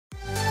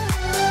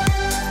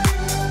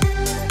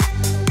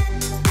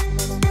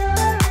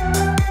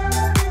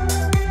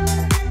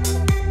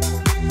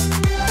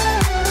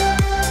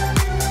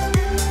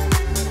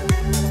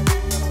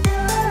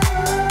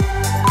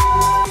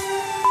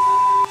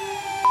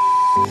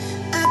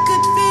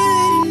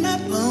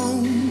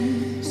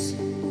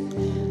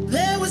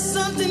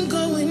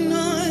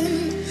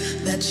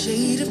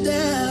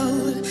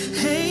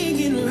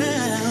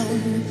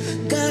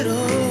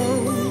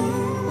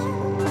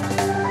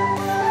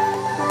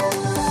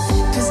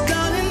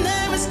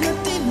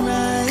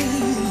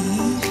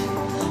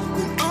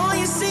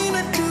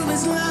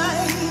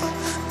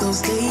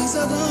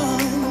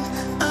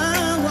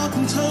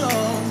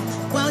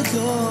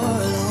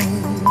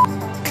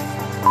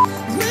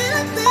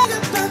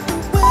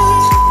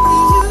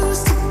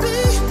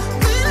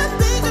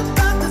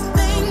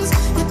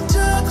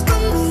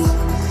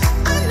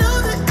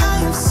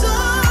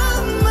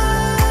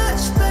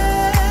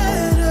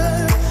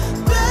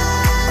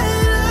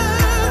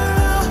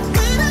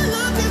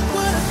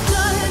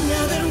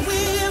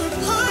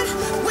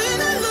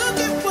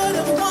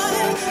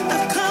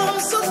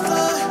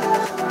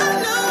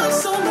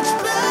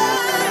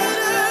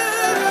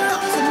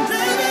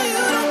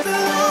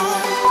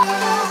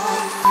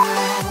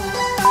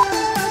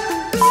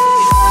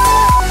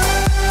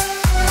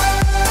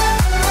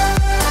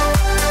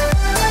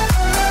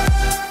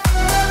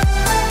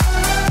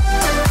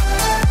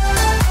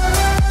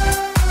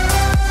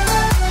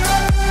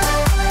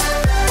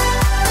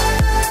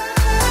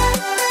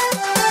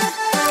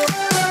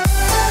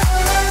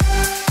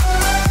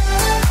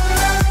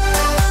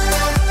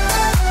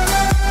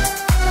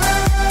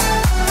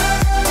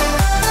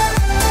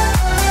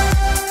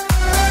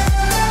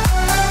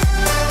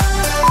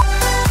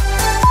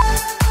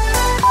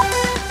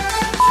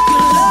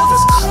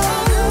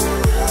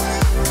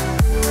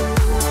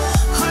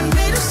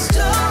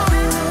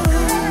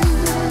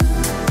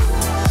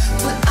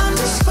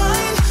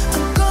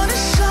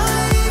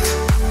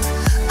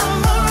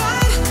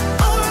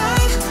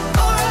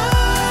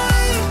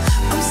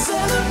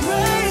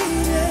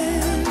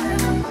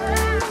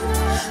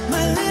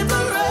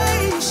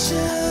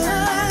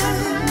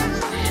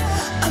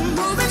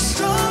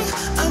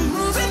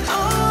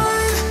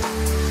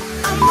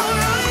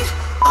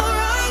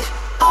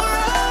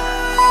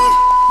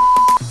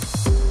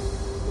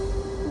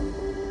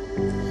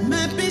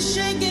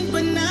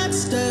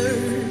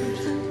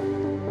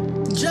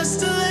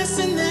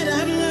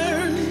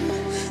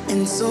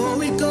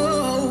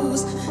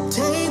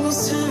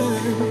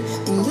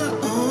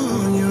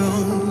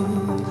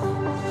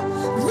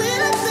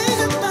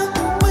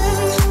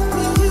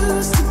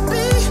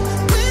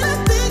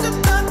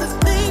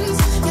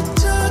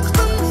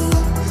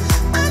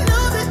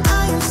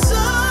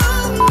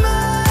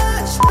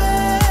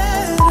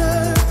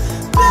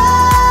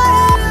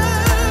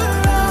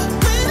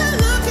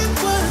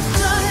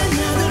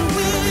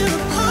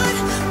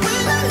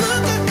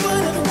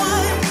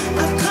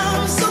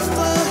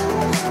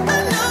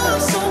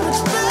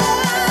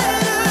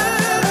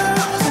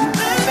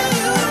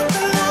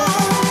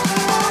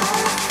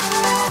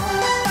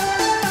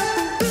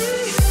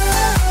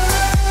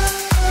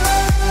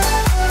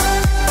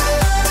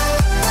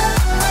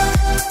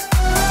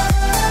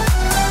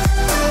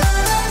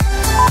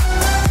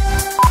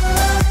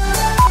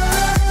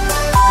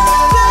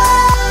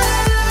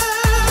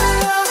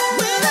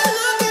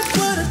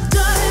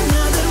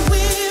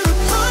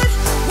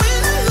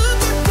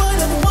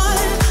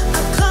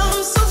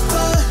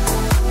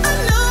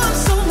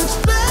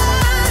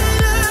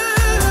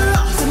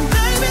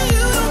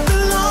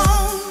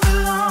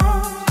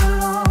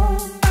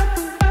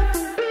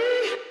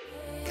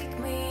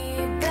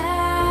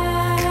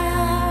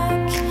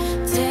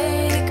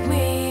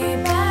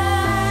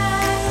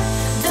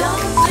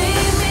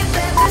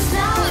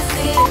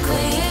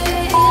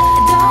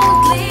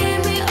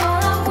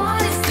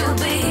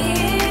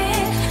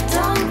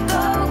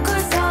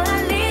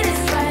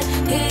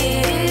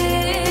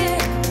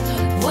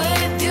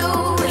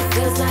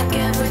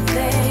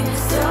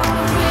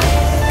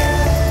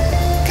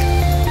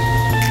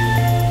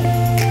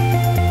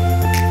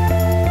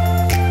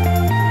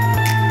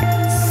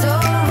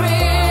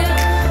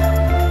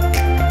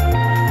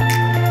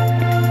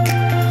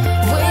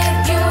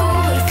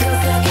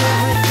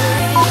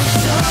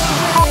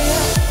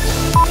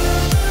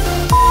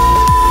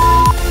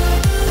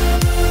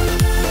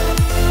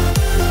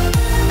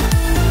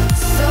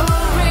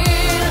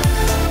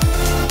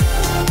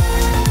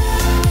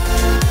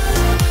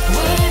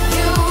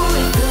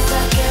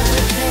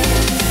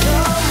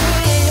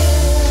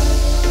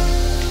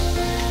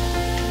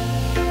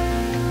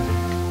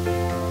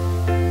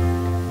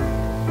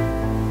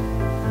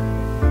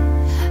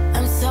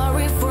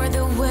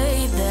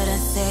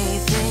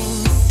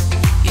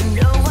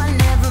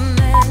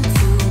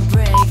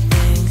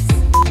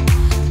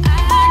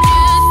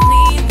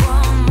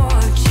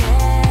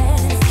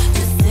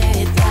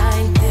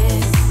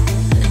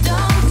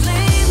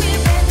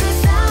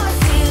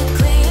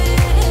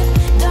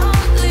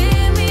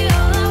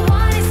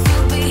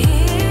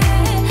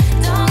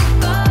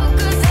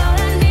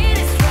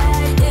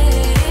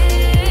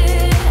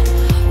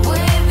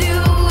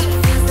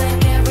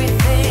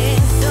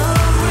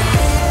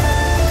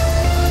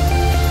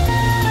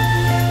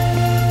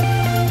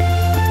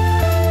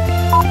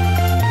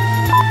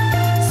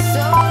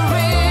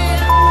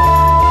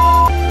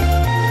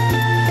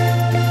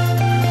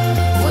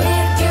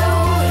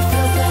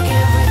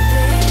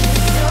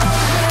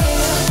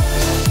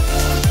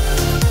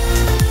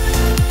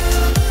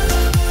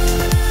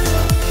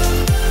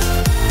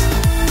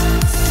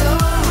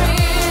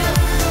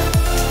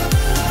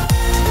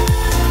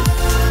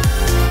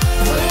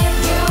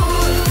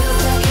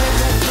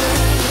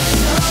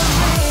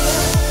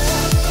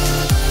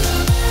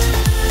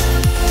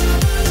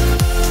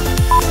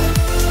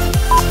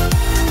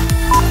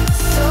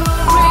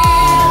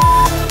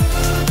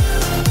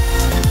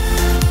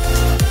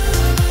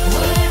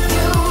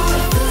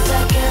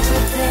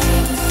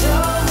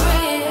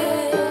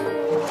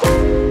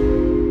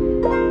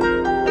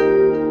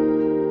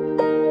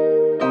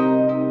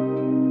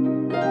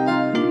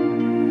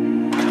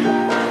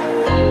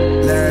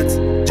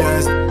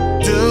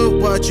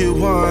what you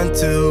want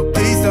to.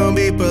 Please don't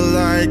be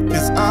polite,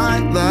 cause I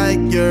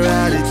like your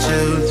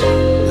attitude.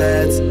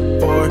 Let's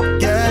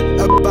forget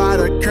about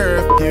a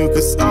curfew,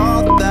 cause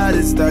all that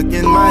is stuck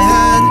in my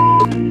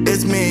head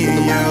is me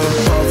and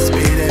you. Pulse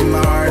speed and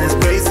my heart is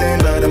racing,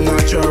 but I'm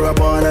not sure I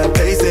wanna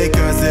pace it,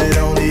 cause it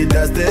only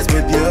does this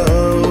with you.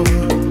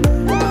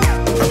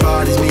 Our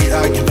bodies meet,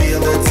 I can feel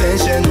the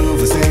tension,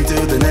 move us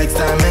into the next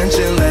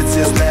dimension. Let's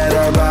just let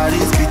our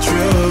bodies be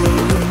true.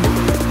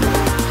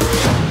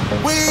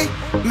 We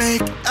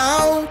make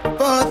out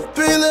for the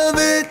thrill of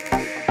it,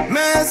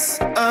 mess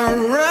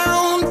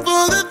around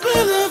for the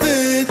thrill of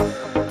it.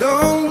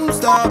 Don't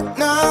stop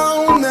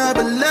now,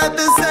 never let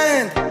this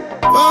end.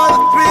 For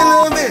the thrill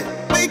of it,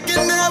 we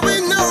can have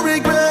it, no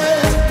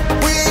regret.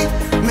 We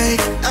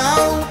make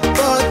out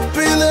for the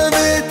thrill of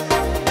it,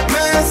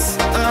 mess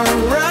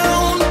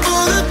around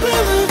for the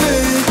thrill of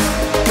it.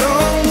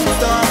 Don't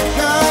stop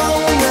now,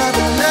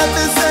 never let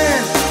this end.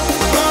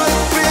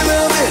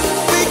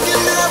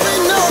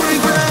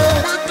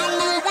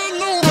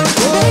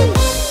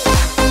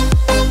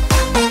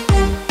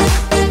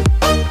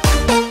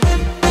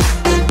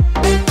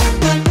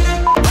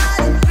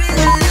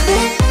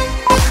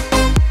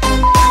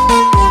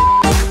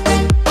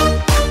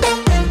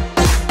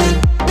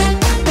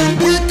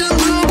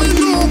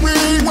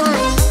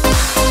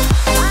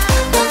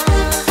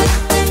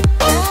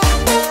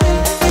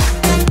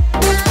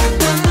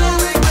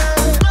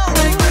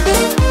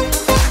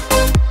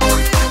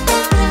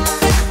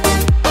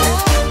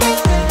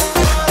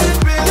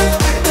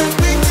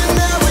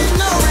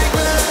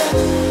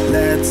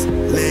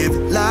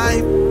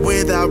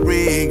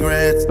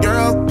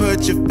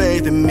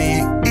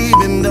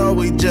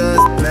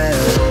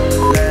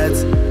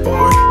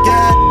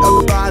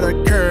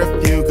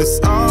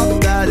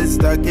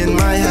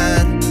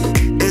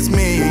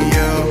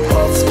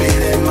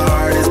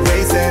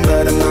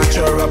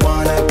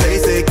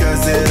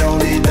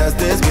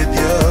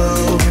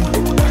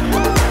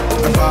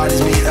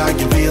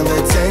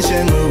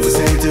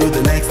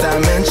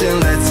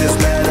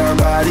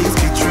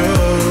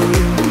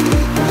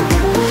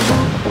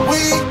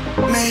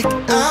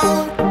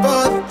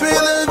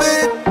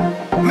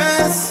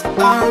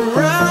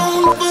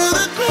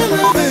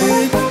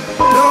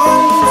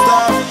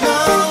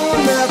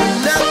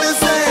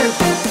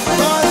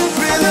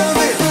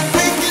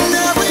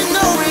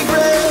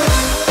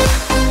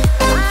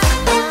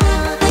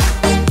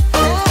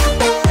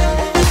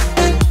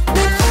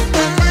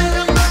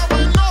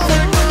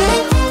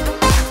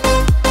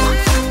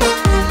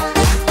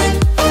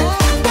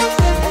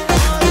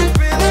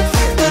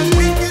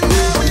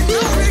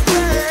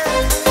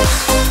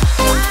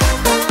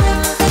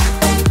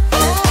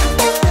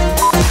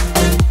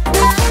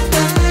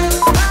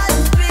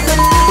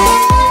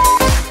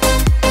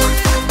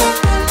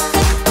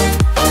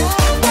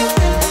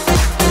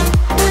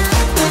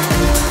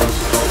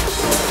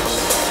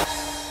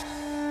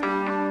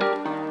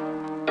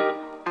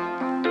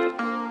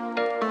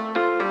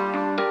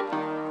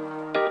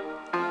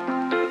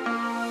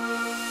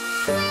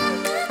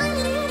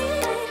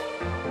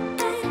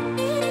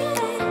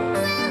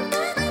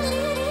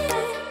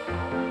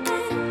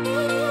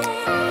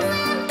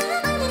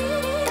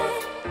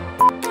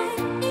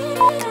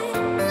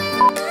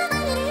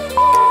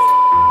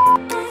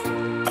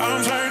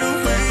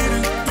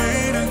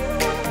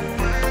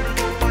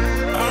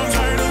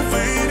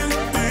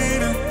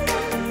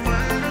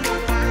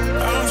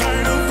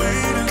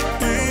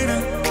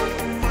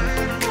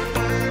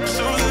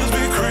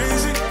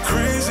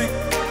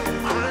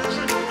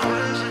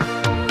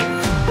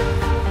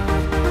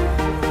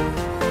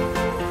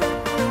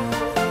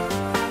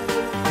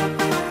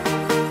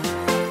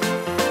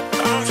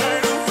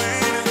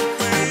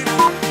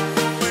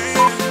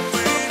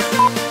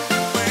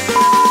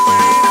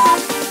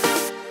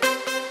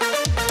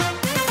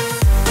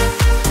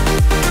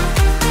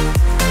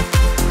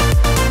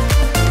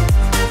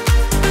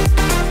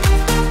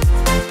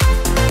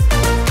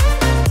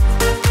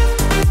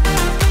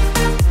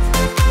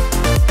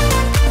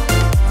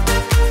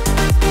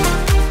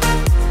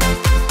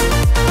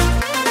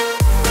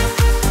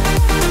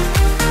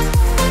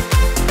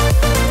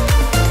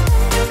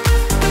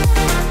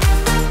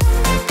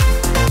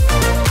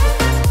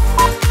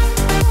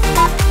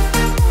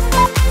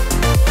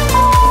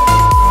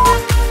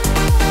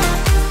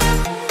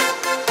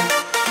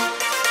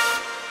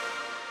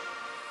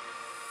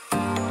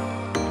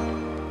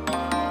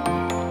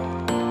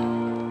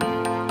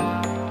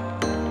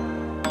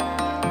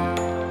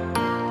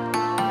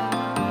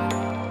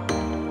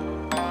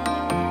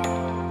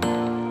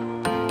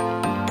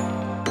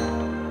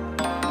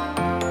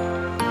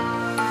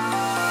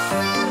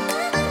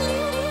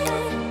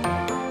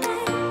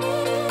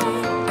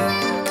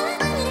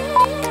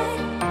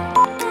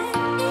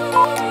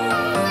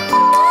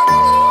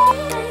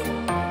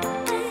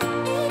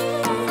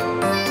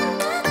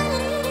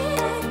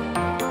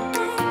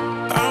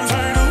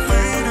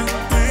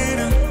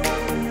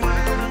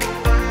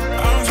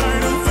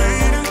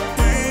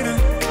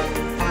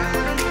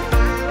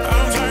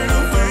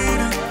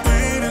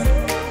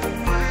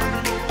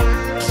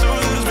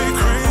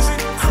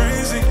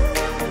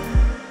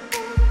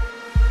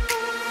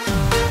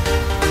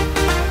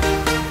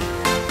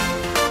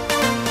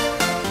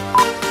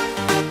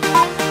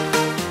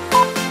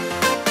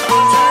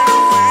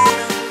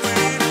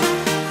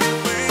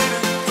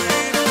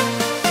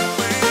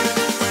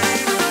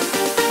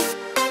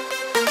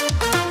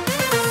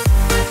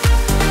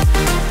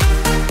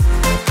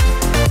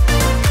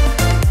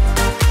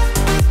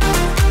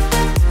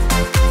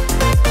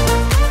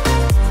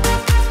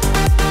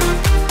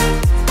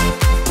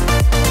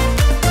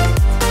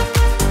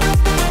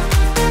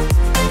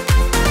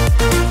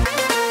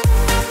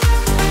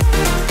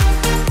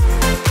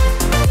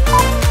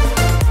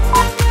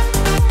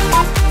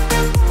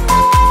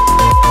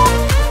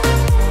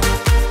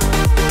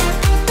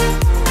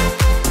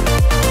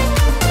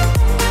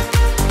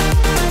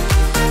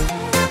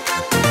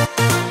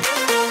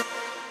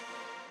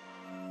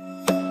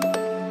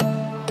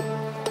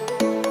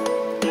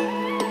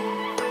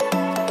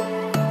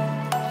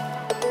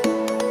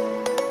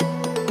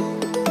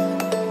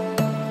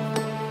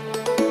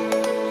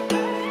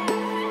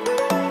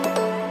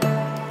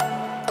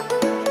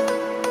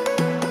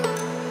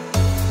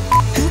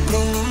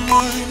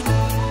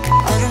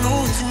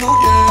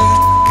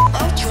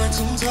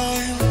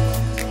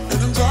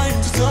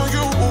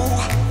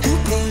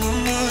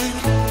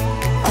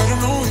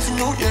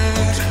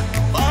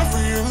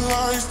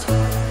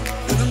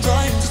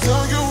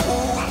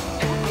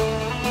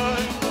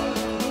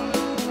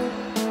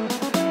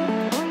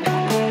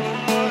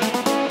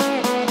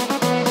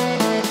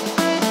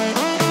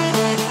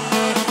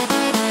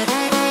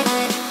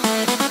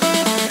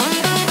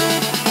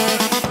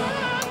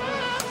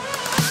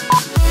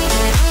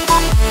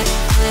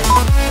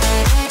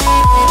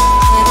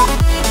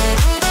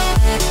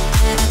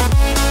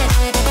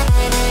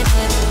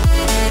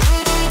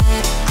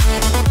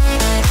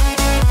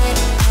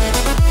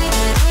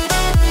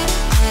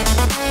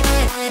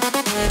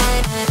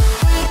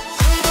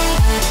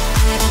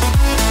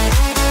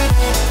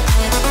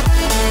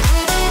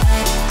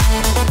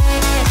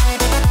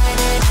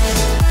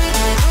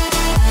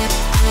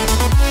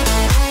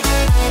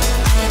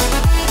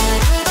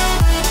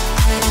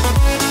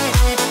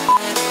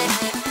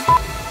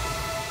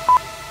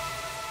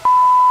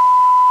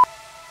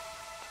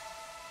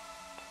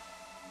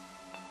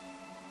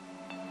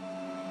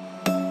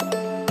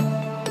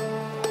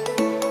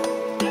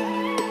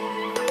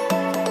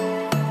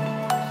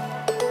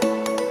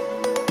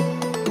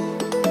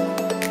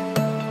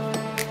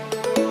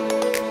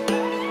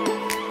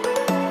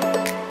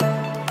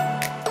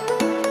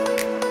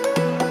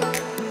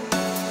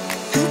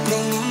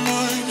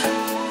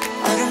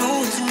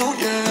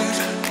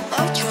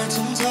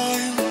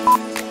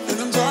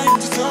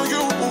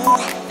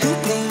 you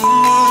blow my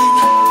mind.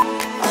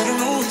 I don't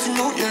know if you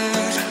know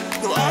yet.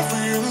 No, I've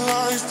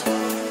realized,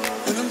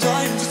 and I'm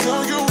dying to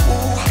tell you,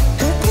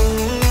 you blow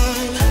my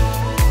mind.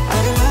 I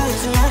don't know if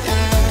you know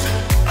yet.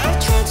 I've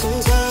tried some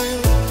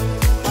time,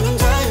 and I'm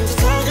dying to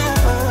tell you,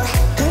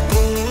 you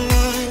blow my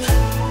mind.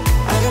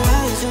 I don't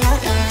know if you know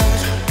yet.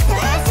 No,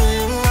 I've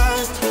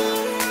realized.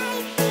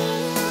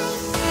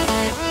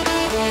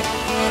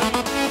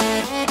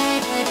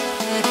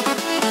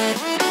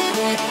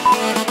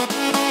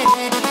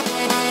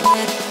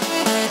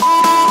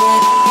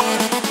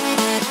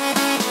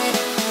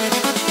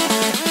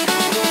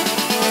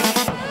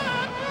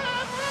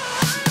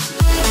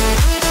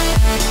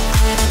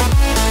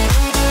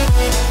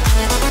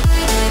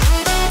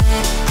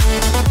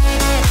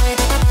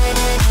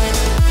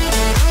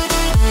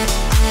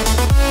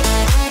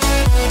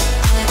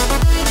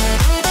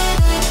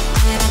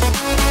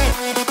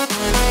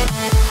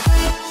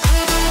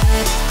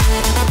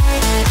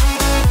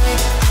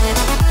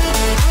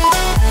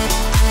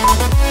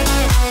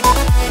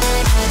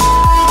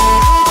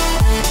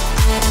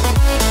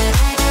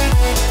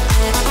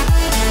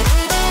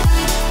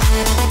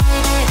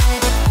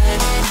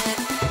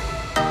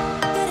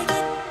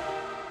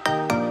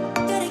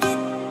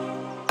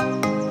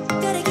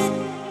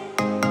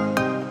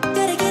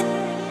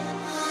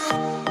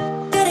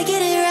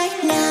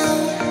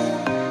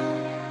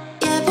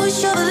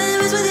 Push all the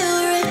limits with you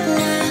right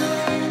now.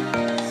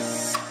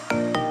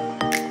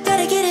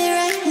 Gotta get it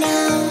right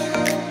now.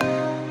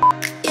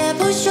 Yeah,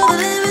 push all the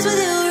limits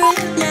with you.